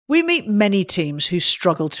We meet many teams who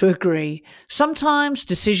struggle to agree. Sometimes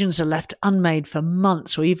decisions are left unmade for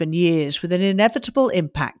months or even years with an inevitable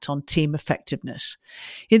impact on team effectiveness.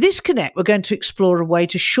 In this Connect, we're going to explore a way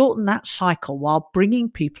to shorten that cycle while bringing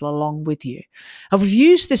people along with you. And we've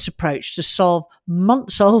used this approach to solve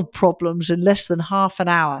months-old problems in less than half an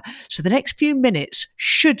hour, so the next few minutes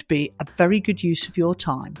should be a very good use of your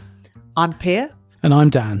time. I'm Pia. And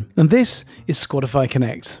I'm Dan. And this is Squadify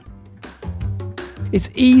Connect. It's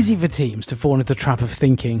easy for teams to fall into the trap of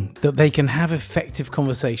thinking that they can have effective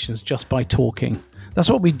conversations just by talking. That's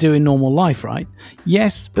what we do in normal life, right?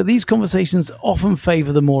 Yes, but these conversations often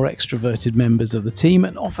favour the more extroverted members of the team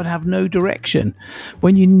and often have no direction.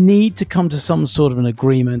 When you need to come to some sort of an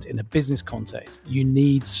agreement in a business context, you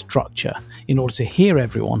need structure in order to hear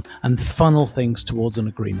everyone and funnel things towards an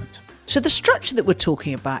agreement. So the structure that we're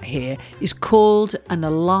talking about here is called an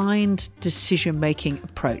aligned decision-making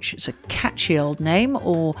approach. It's a catchy old name,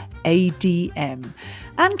 or ADM.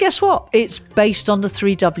 And guess what? It's based on the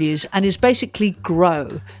 3 W's and is basically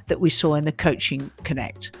GROW that we saw in the Coaching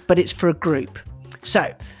Connect, but it's for a group.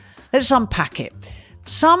 So let's unpack it.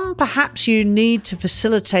 Some perhaps you need to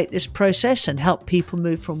facilitate this process and help people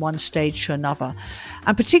move from one stage to another.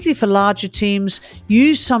 And particularly for larger teams,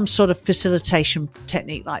 use some sort of facilitation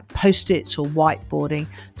technique like post-its or whiteboarding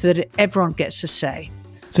so that everyone gets a say.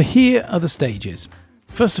 So here are the stages.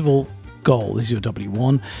 First of all, goal is your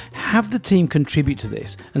W1. Have the team contribute to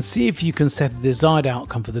this and see if you can set a desired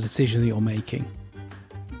outcome for the decision that you're making.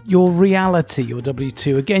 Your reality, your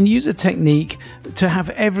W2, again, use a technique to have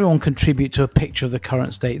everyone contribute to a picture of the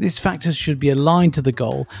current state. These factors should be aligned to the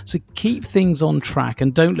goal, so keep things on track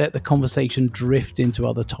and don't let the conversation drift into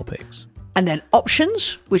other topics. And then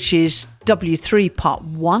options, which is W3 part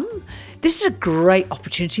 1. This is a great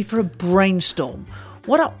opportunity for a brainstorm.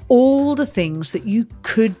 What are all the things that you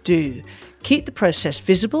could do? Keep the process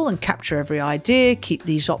visible and capture every idea, keep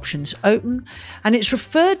these options open. And it's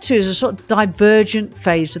referred to as a sort of divergent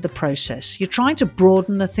phase of the process. You're trying to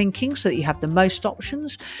broaden the thinking so that you have the most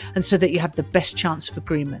options and so that you have the best chance of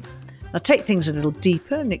agreement. Now take things a little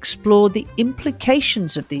deeper and explore the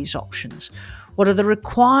implications of these options. What are the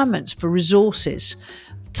requirements for resources?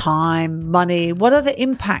 Time, money, what other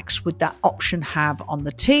impacts would that option have on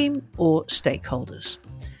the team or stakeholders?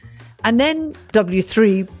 And then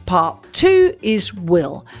W3 part 2 is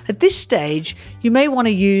will. At this stage, you may want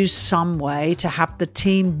to use some way to have the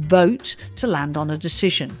team vote to land on a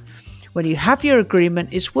decision. When you have your agreement,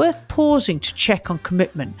 it's worth pausing to check on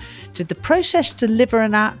commitment. Did the process deliver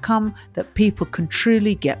an outcome that people can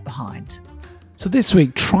truly get behind? So this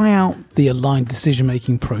week, try out the aligned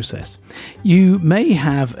decision-making process. You may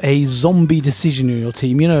have a zombie decision in your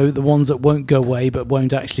team, the ones that won't go away but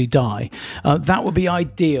won't actually die. That would be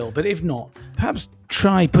ideal, but if not, perhaps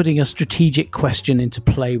try putting a strategic question into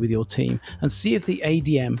play with your team and see if the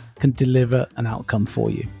ADM can deliver an outcome for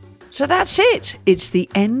you. So that's it. It's the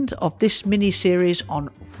end of this mini-series on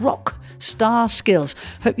rock star skills.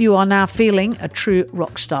 Hope you are now feeling a true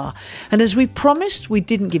rock star. And as we promised, we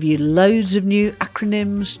didn't give you loads of new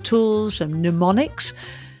acronyms, tools and mnemonics.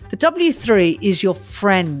 The W3 is your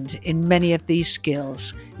friend in many of these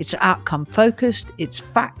skills. It's outcome focused, it's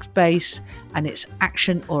fact-based, and it's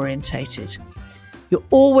action orientated. You're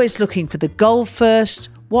always looking for the goal first,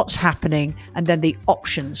 what's happening, and then the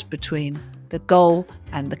options between the goal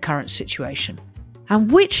and the current situation. And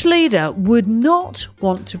which leader would not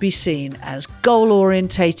want to be seen as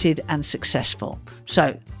goal-orientated and successful?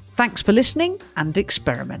 So, thanks for listening and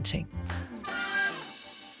experimenting.